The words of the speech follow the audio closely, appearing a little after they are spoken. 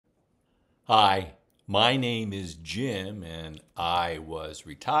Hi, my name is Jim and I was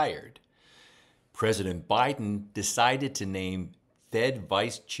retired. President Biden decided to name Fed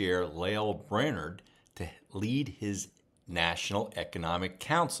Vice Chair Lael Brainard to lead his National Economic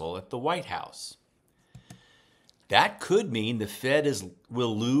Council at the White House. That could mean the Fed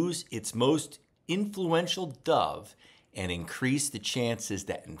will lose its most influential dove and increase the chances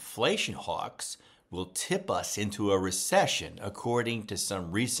that inflation hawks will tip us into a recession, according to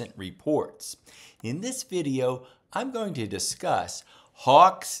some recent reports. In this video, I'm going to discuss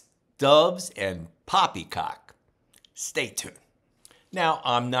hawks, doves, and poppycock. Stay tuned. Now,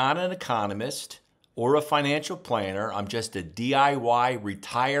 I'm not an economist or a financial planner. I'm just a DIY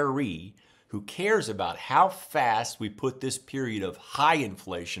retiree who cares about how fast we put this period of high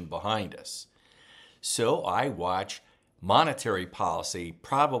inflation behind us. So I watch monetary policy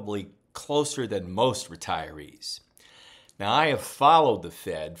probably closer than most retirees. Now, I have followed the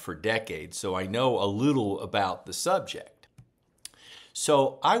Fed for decades, so I know a little about the subject.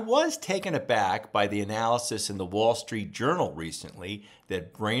 So I was taken aback by the analysis in the Wall Street Journal recently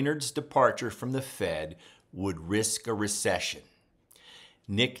that Brainard's departure from the Fed would risk a recession.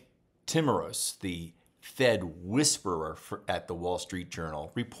 Nick Timiraos, the Fed whisperer at the Wall Street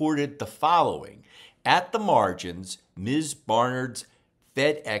Journal, reported the following: at the margins, Ms. Brainard's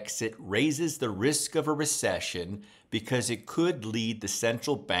Fed exit raises the risk of a recession because it could lead the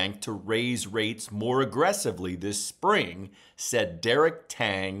central bank to raise rates more aggressively this spring, said Derek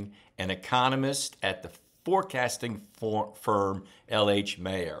Tang, an economist at the forecasting firm LH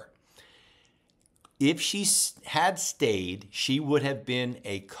Mayer. If she had stayed, she would have been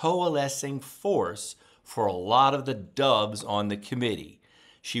a coalescing force for a lot of the doves on the committee.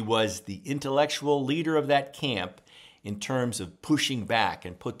 She was the intellectual leader of that camp in terms of pushing back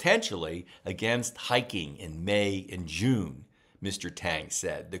and potentially against hiking in May and June, Mr. Tang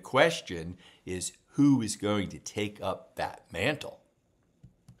said. The question is, who is going to take up that mantle?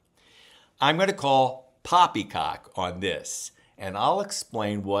 I'm going to call Poppycock on this, and I'll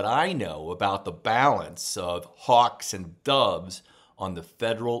explain what I know about the balance of hawks and doves on the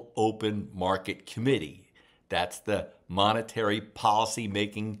Federal Open Market Committee. That's the monetary policy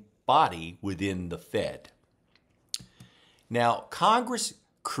making body within the Fed. Now, Congress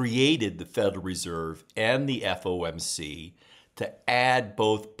created the Federal Reserve and the FOMC to add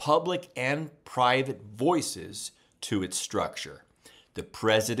both public and private voices to its structure. The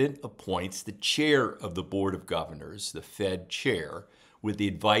president appoints the chair of the Board of Governors, the Fed chair, with the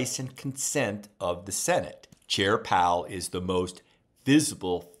advice and consent of the Senate. Chair Powell is the most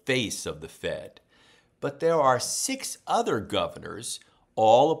visible face of the Fed. But there are 6 other governors,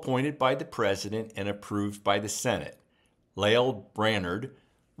 all appointed by the president and approved by the Senate. Lael Brainard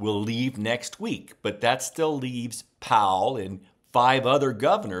will leave next week, but that still leaves Powell and 5 other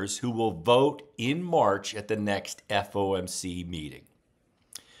governors who will vote in March at the next FOMC meeting.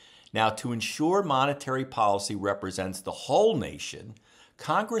 Now, to ensure monetary policy represents the whole nation,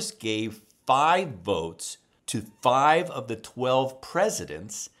 Congress gave 5 votes to 5 of the 12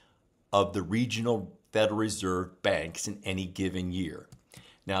 presidents of the regional Federal Reserve banks in any given year.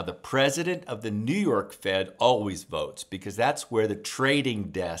 Now, the president of the New York Fed always votes because that's where the trading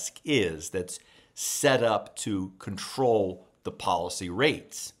desk is that's set up to control the policy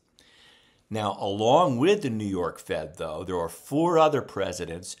rates. Now, along with the New York Fed, though, there are 4 other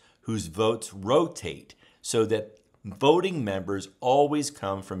presidents whose votes rotate so that voting members always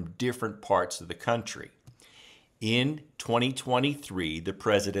come from different parts of the country. In 2023, the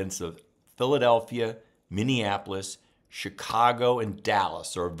presidents of Philadelphia, Minneapolis, Chicago, and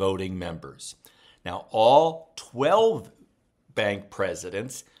Dallas are voting members. Now, all 12 bank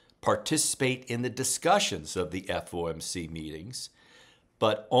presidents participate in the discussions of the FOMC meetings,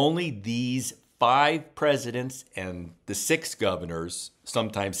 but only these 5 presidents and the 6 governors,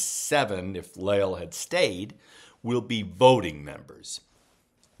 sometimes 7 if Lael had stayed, will be voting members.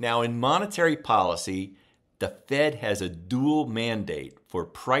 Now, in monetary policy, the Fed has a dual mandate for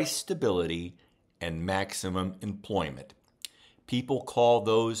price stability and maximum employment. People call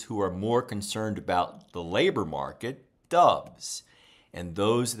those who are more concerned about the labor market doves, and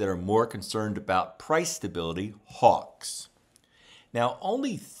those that are more concerned about price stability hawks. Now,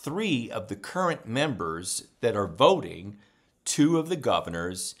 only 3 of the current members that are voting, 2 of the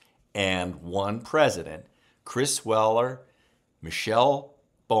governors and 1 president, Chris Weller, Michelle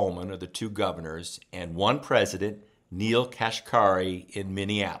Bowman are the 2 governors, and 1 president, Neil Kashkari in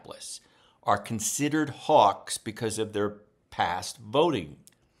Minneapolis, are considered hawks because of their past voting.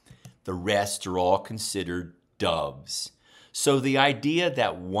 The rest are all considered doves. So the idea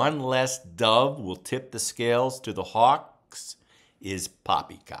that 1 less dove will tip the scales to the hawks is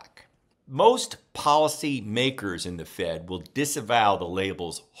poppycock. Most policy makers in the Fed will disavow the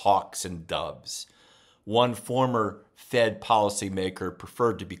labels hawks and doves. One former Fed policymaker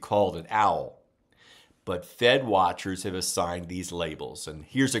preferred to be called an owl. But Fed watchers have assigned these labels. And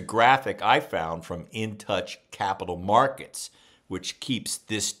here's a graphic I found from In Touch Capital Markets, which keeps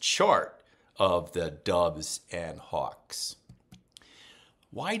this chart of the doves and hawks.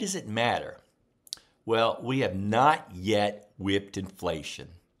 Why does it matter? Well, we have not yet whipped inflation.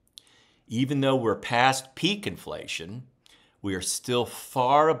 Even though we're past peak inflation, we are still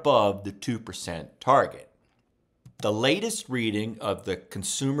far above the 2% target. The latest reading of the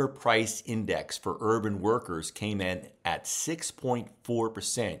Consumer Price Index for urban workers came in at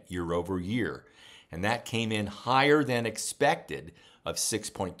 6.4% year over year, and that came in higher than expected of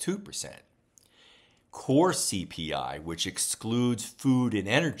 6.2%. Core CPI, which excludes food and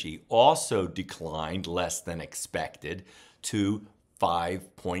energy, also declined less than expected to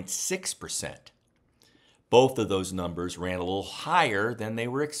 5.6%. Both of those numbers ran a little higher than they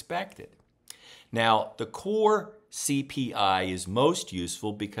were expected. Now, the core CPI is most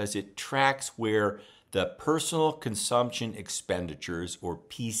useful because it tracks where the Personal Consumption Expenditures, or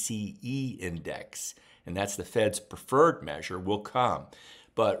PCE index, and that's the Fed's preferred measure, will come.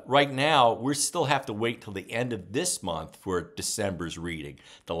 But right now, we still have to wait till the end of this month for December's reading.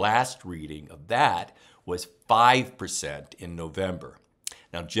 The last reading of that was 5% in November.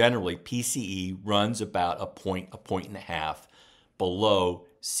 Now, generally, PCE runs about a point and a half below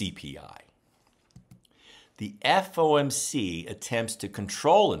CPI. The FOMC attempts to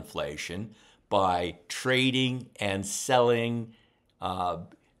control inflation by trading and selling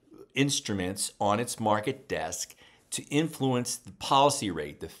instruments on its market desk to influence the policy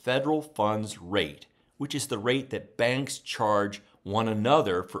rate, the federal funds rate, which is the rate that banks charge one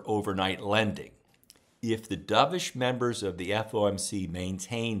another for overnight lending. If the dovish members of the FOMC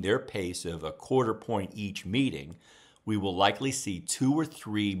maintain their pace of a quarter point each meeting, we will likely see 2 or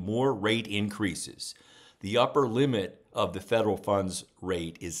 3 more rate increases. The upper limit of the federal funds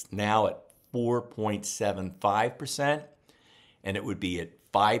rate is now at 4.75%, and it would be at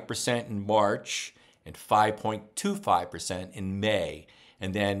 5% in March and 5.25% in May.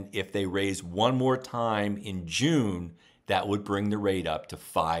 And then if they raise one more time in June, that would bring the rate up to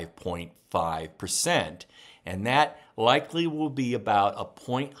 5.5%. And that likely will be about a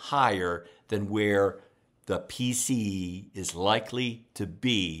point higher than where the PCE is likely to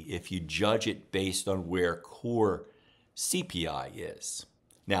be if you judge it based on where core CPI is.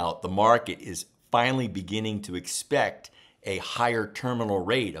 Now, the market is finally beginning to expect a higher terminal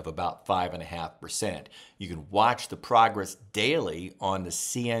rate of about 5.5%. You can watch the progress daily on the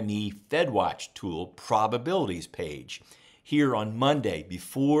CME FedWatch tool probabilities page. Here on Monday,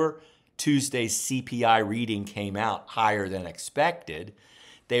 before Tuesday's CPI reading came out higher than expected,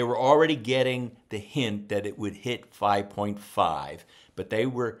 they were already getting the hint that it would hit 5.5, but they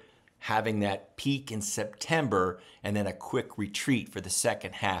were having that peak in September and then a quick retreat for the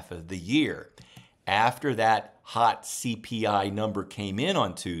second half of the year. After that hot CPI number came in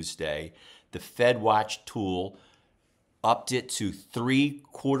on Tuesday, the FedWatch tool upped it to 3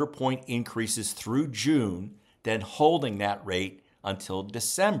 quarter-point increases through June, then holding that rate until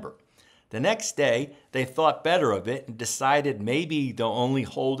December. The next day, they thought better of it and decided maybe they'll only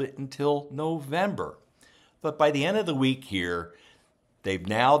hold it until November. But by the end of the week here, they've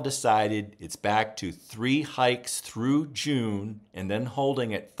now decided it's back to 3 hikes through June and then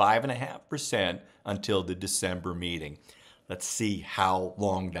holding at 5.5% until the December meeting. Let's see how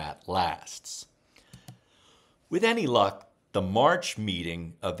long that lasts. With any luck, the March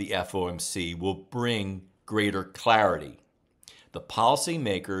meeting of the FOMC will bring greater clarity. The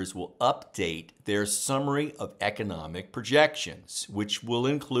policymakers will update their summary of economic projections, which will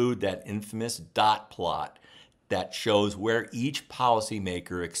include that infamous dot plot that shows where each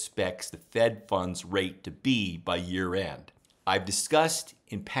policymaker expects the Fed funds rate to be by year end. I've discussed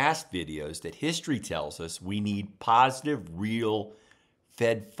in past videos that history tells us we need positive real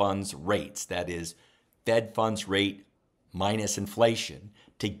Fed funds rates, that is, Fed funds rate minus inflation,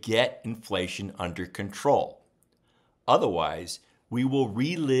 to get inflation under control. Otherwise, we will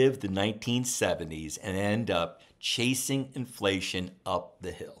relive the 1970s and end up chasing inflation up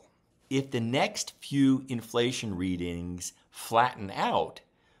the hill. If the next few inflation readings flatten out,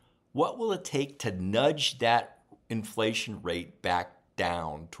 what will it take to nudge that inflation rate back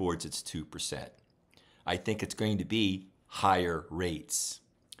down towards its 2%? I think it's going to be higher rates.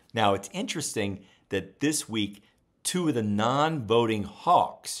 Now, it's interesting that this week, 2 of the non-voting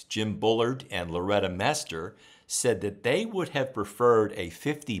hawks, Jim Bullard and Loretta Mester, said that they would have preferred a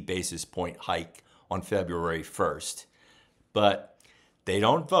 50 basis point hike on February 1st. But they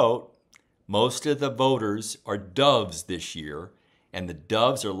don't vote, Most of the voters are doves this year, and the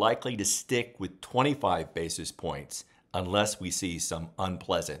doves are likely to stick with 25 basis points unless we see some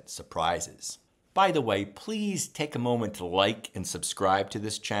unpleasant surprises. By the way, please take a moment to like and subscribe to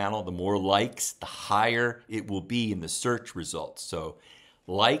this channel. The more likes, the higher it will be in the search results. So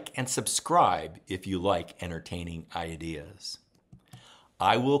like and subscribe if you like entertaining ideas.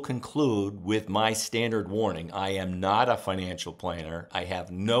 I will conclude with my standard warning. I am not a financial planner. I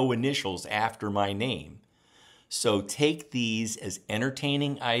have no initials after my name. So take these as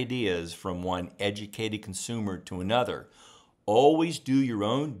entertaining ideas from one educated consumer to another. Always do your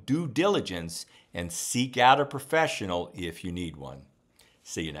own due diligence and seek out a professional if you need one.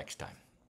 See you next time.